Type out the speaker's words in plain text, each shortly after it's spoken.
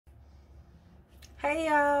Hey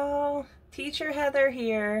y'all, Teacher Heather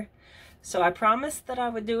here. So I promised that I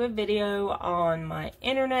would do a video on my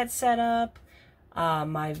internet setup,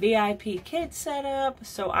 my VIPKID setup,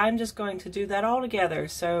 so I'm just going to do that all together.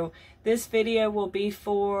 So this video will be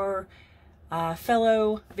for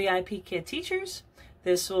fellow VIPKID teachers.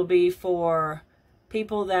 This will be for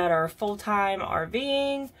people that are full-time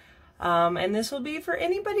RVing, and this will be for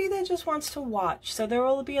anybody that just wants to watch. So there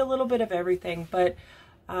will be a little bit of everything, but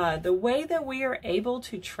the way that we are able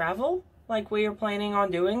to travel, like we are planning on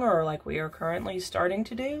doing or like we are currently starting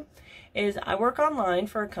to do, is I work online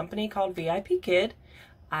for a company called VIPKID.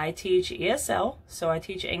 I teach ESL, so I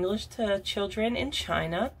teach English to children in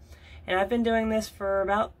China, and I've been doing this for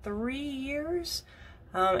about 3 years,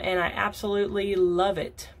 and I absolutely love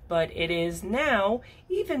it. But it is now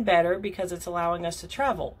even better because it's allowing us to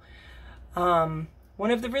travel. One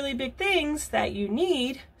of the really big things that you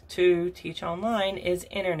need to teach online is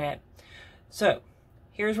internet. So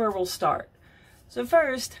here's where we'll start. So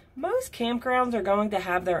first, most campgrounds are going to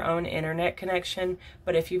have their own internet connection,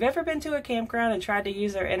 but if you've ever been to a campground and tried to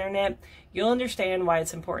use their internet, you'll understand why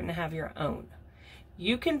it's important to have your own.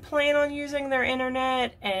 You can plan on using their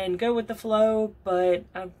internet and go with the flow, but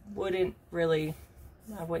I wouldn't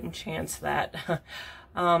chance that.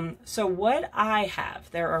 So what I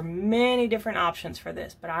have, there are many different options for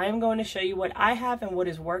this, but I am going to show you what I have and what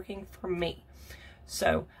is working for me.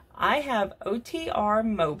 So I have OTR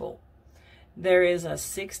Mobile. There is a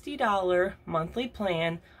 $60 monthly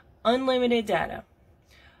plan, unlimited data.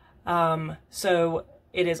 So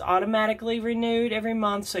it is automatically renewed every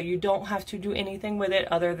month, so you don't have to do anything with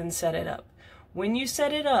it other than set it up. When you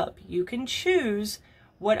set it up, you can choose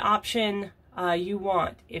what option you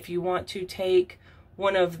want. If you want to take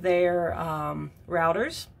one of their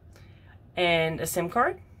routers and a SIM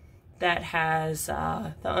card that has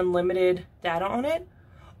the unlimited data on it,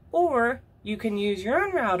 or you can use your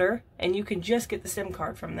own router and you can just get the SIM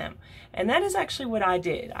card from them. And that is actually what I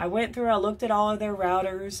did. I went through, I looked at all of their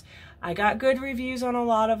routers. I got good reviews on a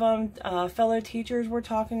lot of them. Fellow teachers were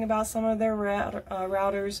talking about some of their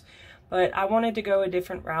routers, but I wanted to go a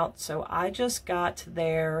different route, so I just got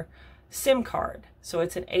their SIM card. So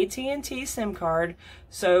it's an AT&T SIM card.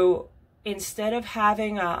 So instead of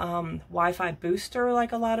having a Wi-Fi booster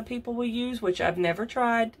like a lot of people will use, which I've never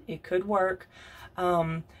tried, it could work,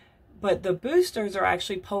 but the boosters are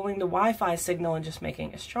actually pulling the Wi-Fi signal and just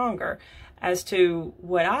making it stronger. As to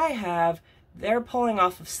what I have, they're pulling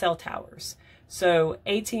off of cell towers. So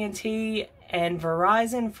AT&T and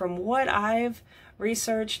Verizon, from what I've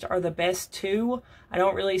researched, are the best two. I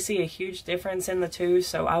don't really see a huge difference in the two,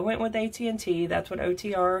 so I went with AT&T. That's what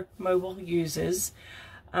OTR Mobile uses.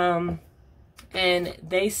 And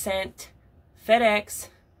they sent FedEx.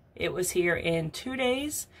 It was here in 2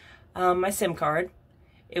 days, my SIM card.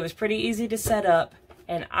 It was pretty easy to set up,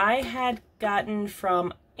 and I had gotten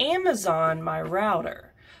from Amazon my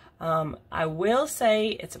router. I will say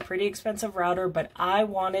it's a pretty expensive router, but I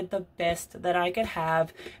wanted the best that I could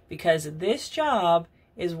have because this job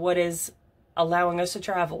is what is allowing us to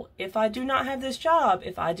travel. If I do not have this job,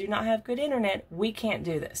 if I do not have good internet, we can't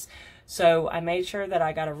do this. So I made sure that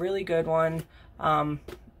I got a really good one.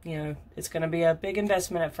 You know, it's going to be a big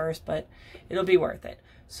investment at first, but it'll be worth it.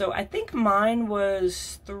 So I think mine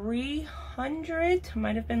was $300,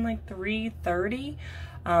 might have been like $330.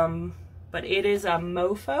 But it is a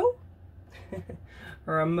MOFO,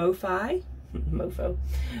 or a MOFI, MOFO.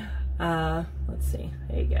 Let's see,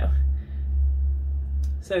 there you go.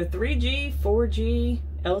 So 3G, 4G,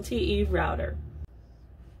 LTE router.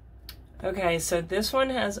 Okay, so this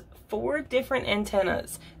one has 4 different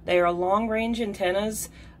antennas. They are long-range antennas.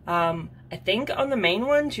 I think on the main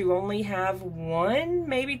ones you only have 1,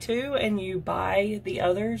 maybe 2, and you buy the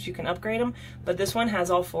others, you can upgrade them, but this one has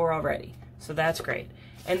all 4 already, so that's great.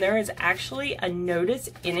 And there is actually a notice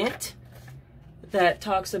in it that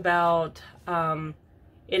talks about it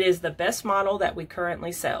is the best model that we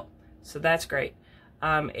currently sell. So that's great.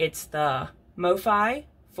 It's the MOFI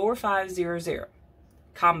 4500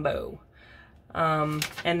 combo. And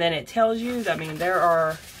then it tells you, I mean, there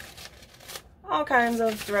are all kinds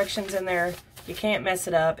of directions in there. You can't mess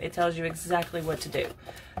it up. It tells you exactly what to do.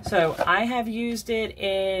 So I have used it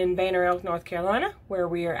in Banner Elk, North Carolina, where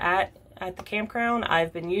we are at the campground.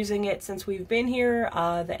 I've been using it since we've been here,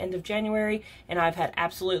 the end of January, and I've had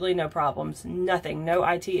absolutely no problems. Nothing, no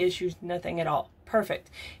IT issues, nothing at all.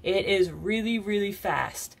 Perfect. It is really, really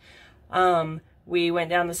fast. We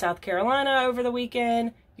went down to South Carolina over the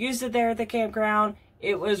weekend, used it there at the campground.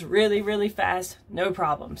 It was really, really fast, no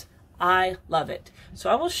problems. I love it.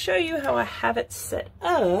 So I will show you how I have it set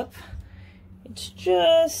up. It's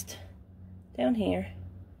just down here.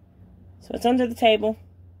 So it's under the table.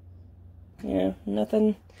 Yeah,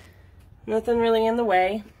 nothing really in the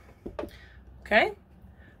way. Okay,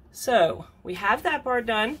 so we have that part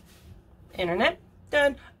done. Internet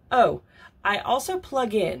done. Oh, I also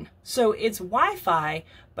plug in. So it's Wi-Fi,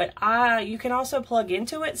 but you can also plug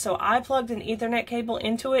into it. So I plugged an Ethernet cable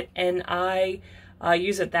into it, and I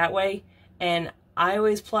use it that way. And I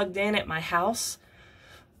always plugged in at my house.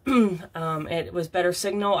 It was better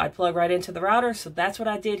signal. I plug right into the router. So that's what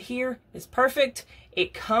I did here. It's perfect.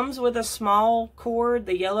 It comes with a small cord,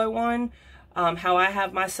 the yellow one. How I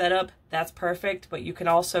have my setup, that's perfect. But you can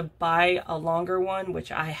also buy a longer one,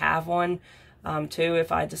 which I have one too.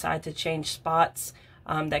 If I decide to change spots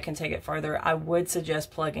that can take it further, I would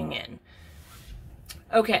suggest plugging in.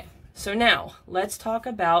 Okay, so now let's talk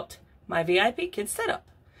about my VIPKID setup.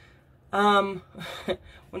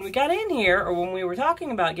 When we got in here, or when we were talking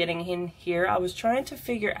about getting in here, I was trying to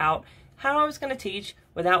figure out how I was going to teach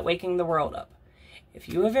without waking the world up. If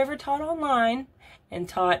you have ever taught online and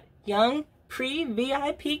taught young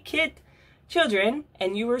pre-VIPKID children,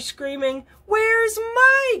 and you were screaming, "Where's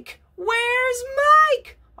Mike? Where's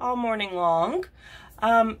Mike?" all morning long,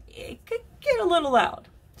 it could get a little loud.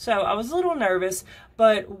 So I was a little nervous,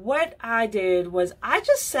 but what I did was I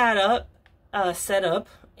just set up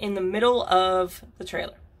in the middle of the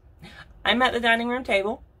trailer. I'm at the dining room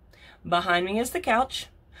table. Behind me is the couch.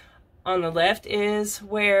 On the left is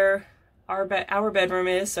where our bedroom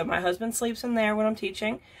is, so my husband sleeps in there when I'm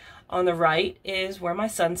teaching. On the right is where my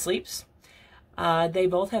son sleeps. They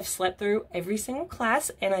both have slept through every single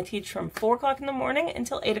class, and I teach from 4 o'clock in the morning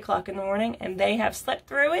until 8 o'clock in the morning, and they have slept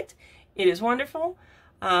through it. It is wonderful.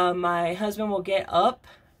 My husband will get up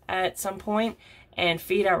at some point and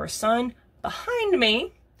feed our son behind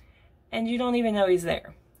me, and you don't even know he's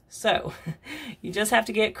there. So you just have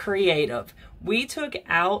to get creative. We took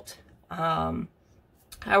out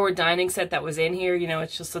our dining set that was in here. You know,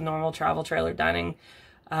 it's just a normal travel trailer dining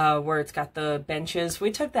where it's got the benches.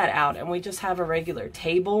 We took that out, and we just have a regular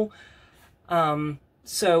table.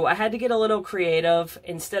 So I had to get a little creative.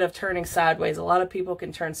 Instead of turning sideways, a lot of people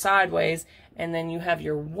can turn sideways, and then you have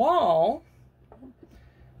your wall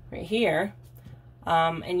right here.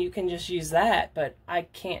 And you can just use that, but I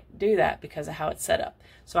can't do that because of how it's set up.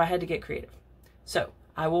 So I had to get creative. So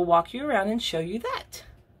I will walk you around and show you that.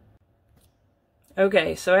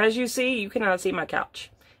 Okay, so as you see, you cannot see my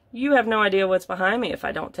couch. You have no idea what's behind me if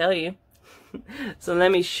I don't tell you. So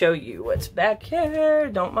let me show you what's back here.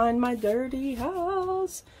 Don't mind my dirty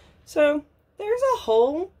house. So there's a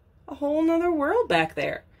whole nother world back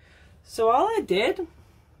there. So all I did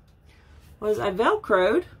was I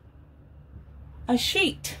Velcroed a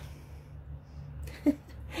sheet.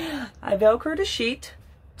 I Velcroed a sheet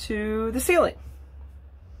to the ceiling.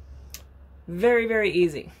 Very, very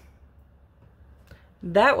easy.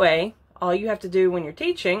 That way, all you have to do when you're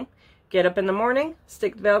teaching, get up in the morning,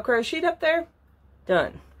 stick the Velcro sheet up there,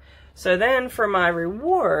 done. So then for my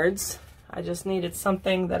rewards, I just needed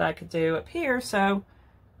something that I could do up here. So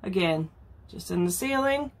again, just in the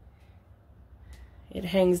ceiling, it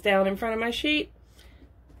hangs down in front of my sheet.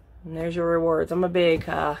 And there's your rewards. I'm a big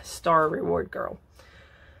star reward girl.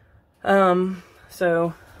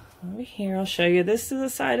 So over here, I'll show you. This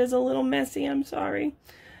side is a little messy. I'm sorry.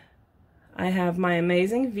 I have my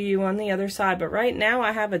amazing view on the other side, but right now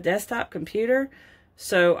I have a desktop computer,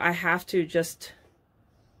 so I have to just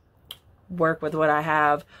work with what I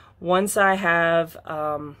have. Once I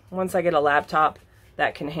get a laptop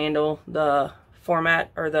that can handle the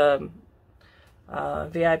format or the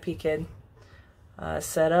VIPKID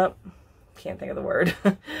setup, can't think of the word,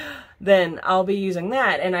 then I'll be using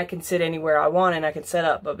that, and I can sit anywhere I want and I can set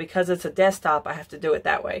up. But because it's a desktop, I have to do it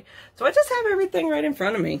that way. So I just have everything right in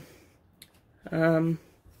front of me.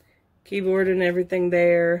 Keyboard and everything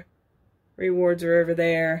there. Rewards are over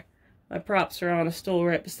there. My props are on a stool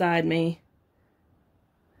right beside me.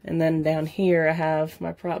 And then down here I have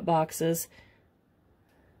my prop boxes.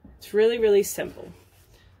 It's really, really simple.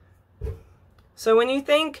 So when you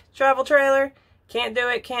think travel trailer, can't do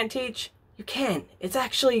it, can't teach, you can. It's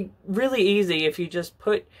actually really easy if you just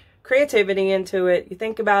put creativity into it. You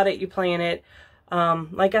think about it, you plan it.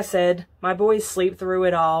 Like I said, my boys sleep through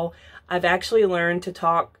it all. I've actually learned to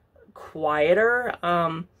talk quieter.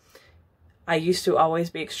 I used to always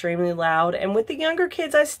be extremely loud, and with the younger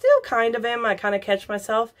kids, I still kind of am. I kind of catch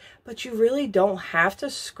myself, but you really don't have to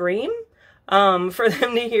scream for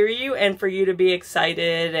them to hear you and for you to be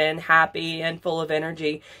excited and happy and full of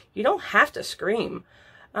energy. You don't have to scream.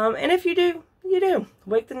 And if you do, you do.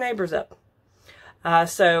 Wake the neighbors up.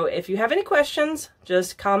 So if you have any questions,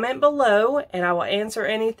 just comment below and I will answer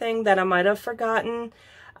anything that I might have forgotten.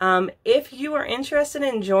 If you are interested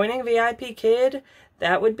in joining VIPKID,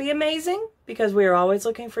 that would be amazing because we are always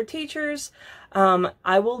looking for teachers.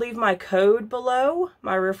 I will leave my code below,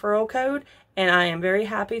 my referral code, and I am very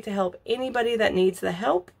happy to help anybody that needs the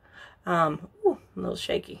help. Ooh, a little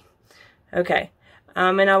shaky. Okay.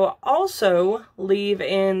 And I will also leave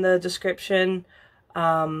in the description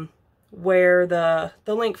where the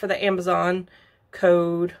link for the Amazon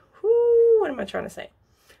code, what am I trying to say?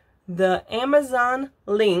 The Amazon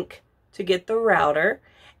link to get the router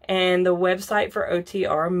and the website for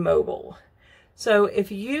OTR Mobile. So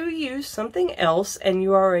if you use something else and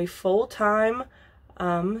you are a full-time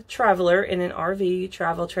traveler in an RV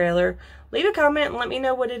travel trailer, leave a comment and let me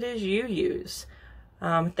know what it is you use.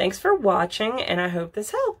 Thanks for watching, and I hope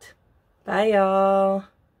this helped. Bye, y'all.